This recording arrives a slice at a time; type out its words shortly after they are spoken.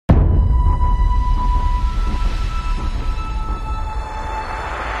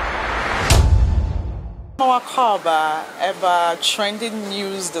Our cover ever trending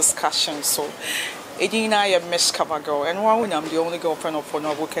news discussion. So, Edina, ya Miss Cavago, and one I'm the only girlfriend of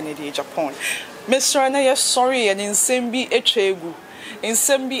Honorable Kennedy, Japan. Mr. Anaya, sorry, and in Sembi Echegu, in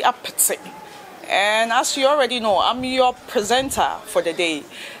Sembi Apete. And as you already know, I'm your presenter for the day.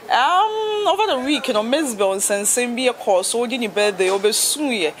 Over the week, Mzbel and Sembi a course, so didn't birthday over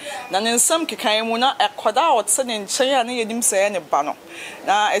soon. Nan in some Kikaimuna, a quada or sending Chaya, and say any banner.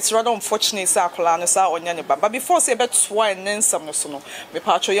 Now it's rather unfortunate, Sacolanasa or Yaniba. But before say about swine and then some no sono, me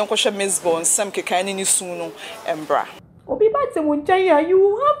patcho Yonkosha Mzbel and some Kikaini Suno and Bra.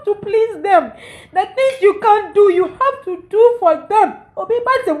 You have to please them. The things you can't do, you have to do for them.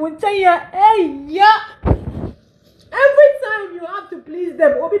 Hey, yeah. Every time you have to please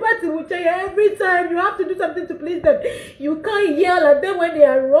them. Every time you have to do something to please them. You can't yell at them when they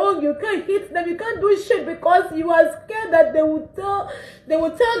are wrong. You can't hit them. You can't do shit because you are scared that they will tell the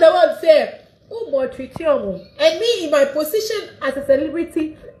world, say, oh, boy, treat you. And me, in my position as a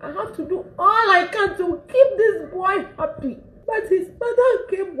celebrity, I have to do all I can to keep this boy happy. But his mother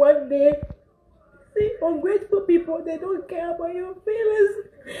came one day. See, ungrateful people, they don't care about your feelings.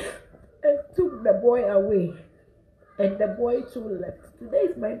 And took the boy away. And the boy too left. Today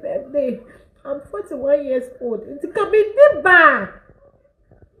is my birthday. I'm 41 years old. It's coming back.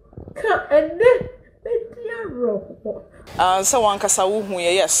 And then, so one Kasawu,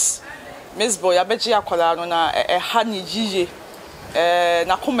 yes. Miss Boy, I bet you are calling a honey gigi.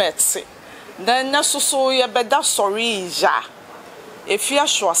 Na kumetse then na so ye beda sorry ja if you are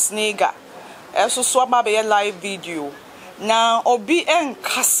Schwar so aba be live video na obi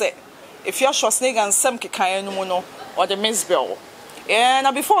enkase if you are Schwar and some kekan no no or the Mzbel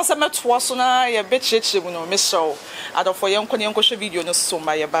na before say meto so na ye be cheche no Michelle adofo ye nko video no so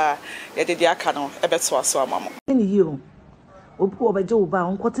ma ye ba ye de aka no e beto so amamo any you obi obeje oba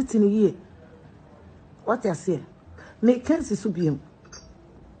onko tete ni ye what you say. Make sense subium.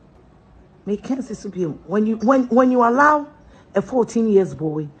 Make sense subium. When you allow a 14 years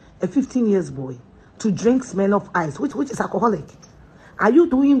boy, a 15 years boy to drink Smirnoff Ice, which is alcoholic, are you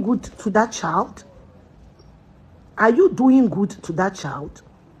doing good to that child? Are you doing good to that child?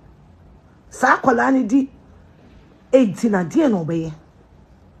 Sakolani di 18 na die no be.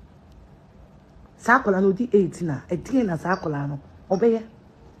 Sakolano di 18 na e die na sakolano obeye.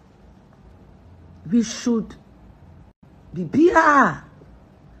 We should be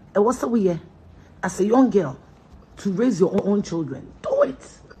what's we as a young girl to raise your own children. Do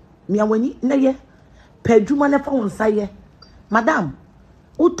it. Me awani na ye peduma na fa wonsa madam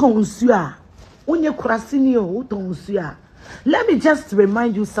utonsu unye kurasini utonsu. Let me just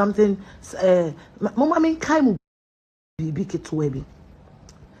remind you something. Mama min kai mu bibi ketwebi.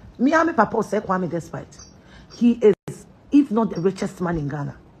 Me ame papa say Kwame despite. He is, if not the richest man in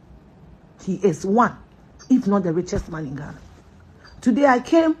Ghana. He is one, if not the richest man in Ghana. Today I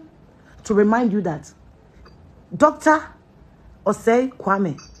came to remind you that Dr. Osei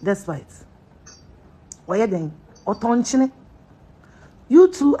Kwame, despite Oyeden Otonchine, you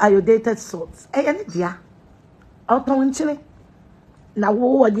two are your dated swords. Dia Otonchine. Now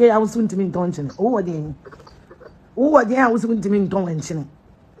what I was going to mean Donchine. I was going to mean Donchine.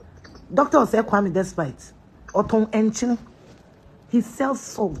 Dr. Osei Kwame, despite Oton Enchine, he sells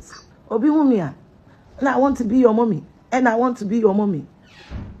salt. Obi Mumia, and I want to be your mommy, and I want to be your mommy.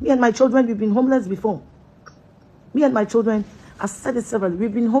 Me and my children, we've been homeless before. Me and my children, I've said it several,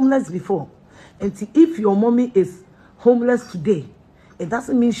 we've been homeless before. And see, if your mommy is homeless today, it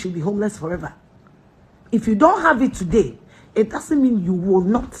doesn't mean she'll be homeless forever. If you don't have it today, it doesn't mean you will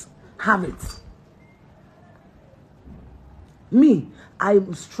not have it. Me, I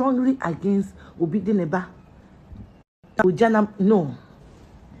am strongly against Obidi Neba. No.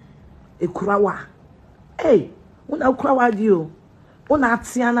 Ekurawa. Hey, una ukurawa dio. Una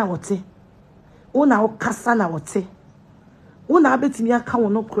atiana wote. Una okasa na wote. Una abetimi aka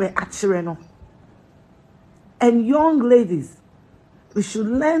wono kure achire no. And young ladies, we should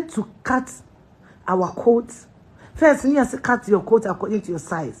learn to cut our coats. First, you have to cut your coat according to your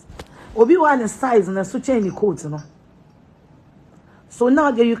size. Obi one size and so change the coat, no. So now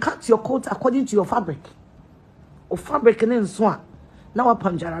you cut your coat according to your fabric. Or fabric and then swan. Now a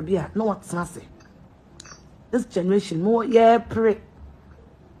panjarabia, no what's nasty. This generation, more pray.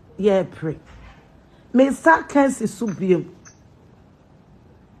 May sarcasm subium.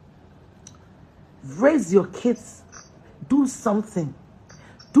 Raise your kids. Do something.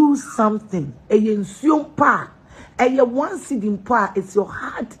 A yensium pa. A ye one seed in pa. It's your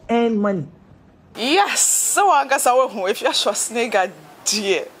hard-earned money. Yes, so I guess I will if you're Schwar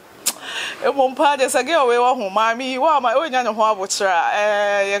dear. A one part is a girl, we want mommy, you are my own and a while, you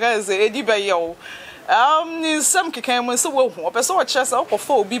guys, Adepa, Ni some keka mo so wo hu opeso wo kire sa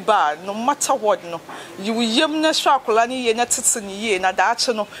okofo obi ba no matter what no you yem na hwakola ni ye na tete ni ye na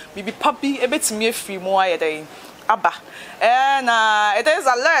daache no bibi pabi ebetimi afiri mu ayeden aba na it is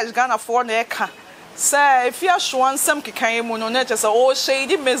alleged Ghana for na eka say if you Schwar some keka mu no na just oh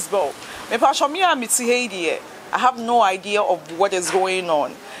shady Mzbel me pa show me amiti here I have no idea of what is going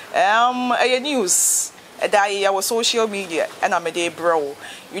on a news that was social media and I'm a day bro.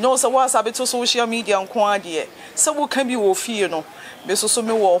 You know, so what's a bit of social media on Quadia. So what can be wo fear no? Mrs.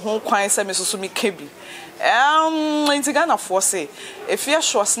 Sumi war home quite say Mrs. Sumi Kebi. In Ghana for say, if you're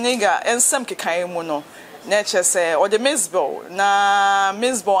Schwarzenegger and some Kikaimono, nature say, or the Mzbel, na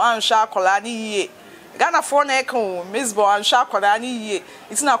Mzbel and Shakolani ye. Ghana for Neko, Mzbel and Shakolani ye.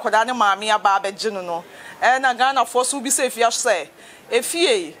 It's not Kodani Mammy about General. And a Ghana force will be safe, you say. If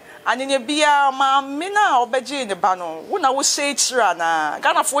ye. And in a beer, ma mina or beji in the bano. When I was shade rana,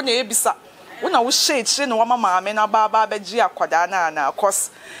 Ghana for ne ebisa. When I was shade, no mama, mena baba beji aquadana, of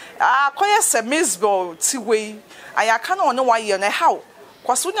course. Quite a Mzbel tiway. I can't know why you're in a how.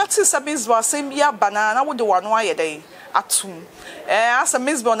 Cause when you see a Mzbel, same year banana would do one way a day. Atum. As a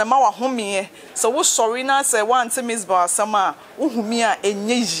Mzbel, the mawa homie. So was sorry, na say one to Mzbel, sama, uhumia, and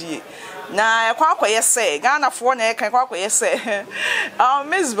yeji. Na kwa yese Ghana for na kan kwa yese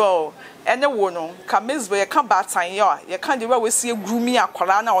Mzbel ene wo no ka Mzbel ye kan batan yo ye kan de we sie grumi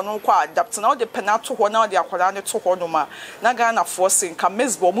akwara na ono kwa adapt na o de penato ho na o de akwara ne to ho no ma na Ghana for sin ka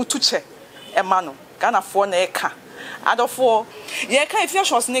Mzbel mu tuche e ma no Ghana for na ka adofo ye kan if you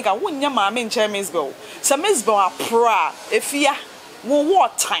Schwarzenegger wo nya ma me nche Mzbel so Mzbel apra efia wo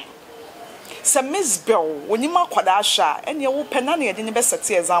war time so Mzbel woni ma kwada sha ene wo pena na ye de ne be set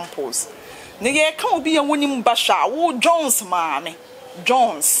examples. Ye can't be a winning basha, wo Jones mammy.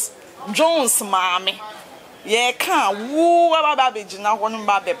 Jones mammy. Ye can't woo a babbage now one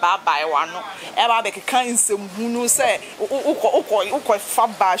babby by one. Ever be kind some who know say, Uko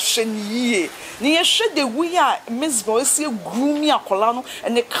Faba Shen ye. Near shed the we are Mzbel see groomy a colano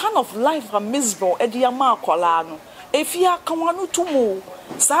and the kind of life a Mzbel Ediama colano. If you are Kawanu to move,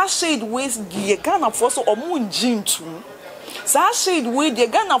 sa shade waste ye Ghana for so or moon gym too. Sa shade we the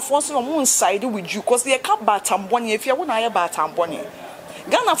Ghana force on one side with you cause they can't batam bonny if you want to batam bonny.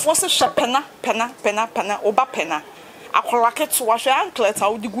 Ghana force pena oba pena. A cracket to wash your anklet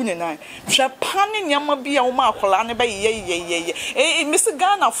out the gunina. Shapanin yama be a ma colani by ye. Mr.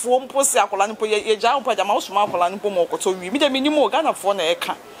 Ghana form post a colanipo ye jam by the mouse marcolanipo moko to we meet a minimum Ghana for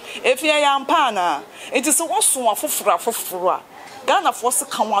eka. If you are pana, it is also a for Ghana force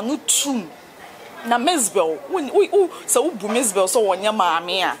kawanu tune. Na Mzbel so wo bu Mzbel so wonya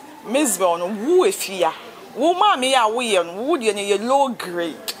maame a Mzbel no wo afia wo maame a wo ye no wo de ne low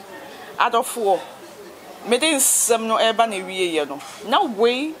grade adofo me den sem no eba na wie ye no na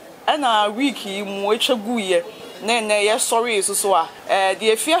we na week yi mu etwagu ye na ye sorry so a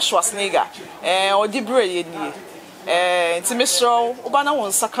de afia Schwarzenegger o di bre ye nie nti mesro wo ba na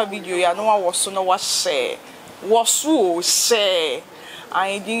won saka video ya no wa so no wa share wo so share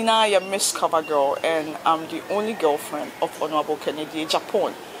I Dina ya Miss Cover Girl and I'm the only girlfriend of Honorable Kennedy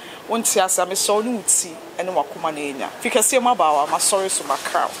Japan. One tia sa me so nuti and wakuma nenya. Fika see my bawa, my sorry so my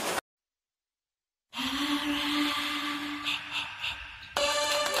crown.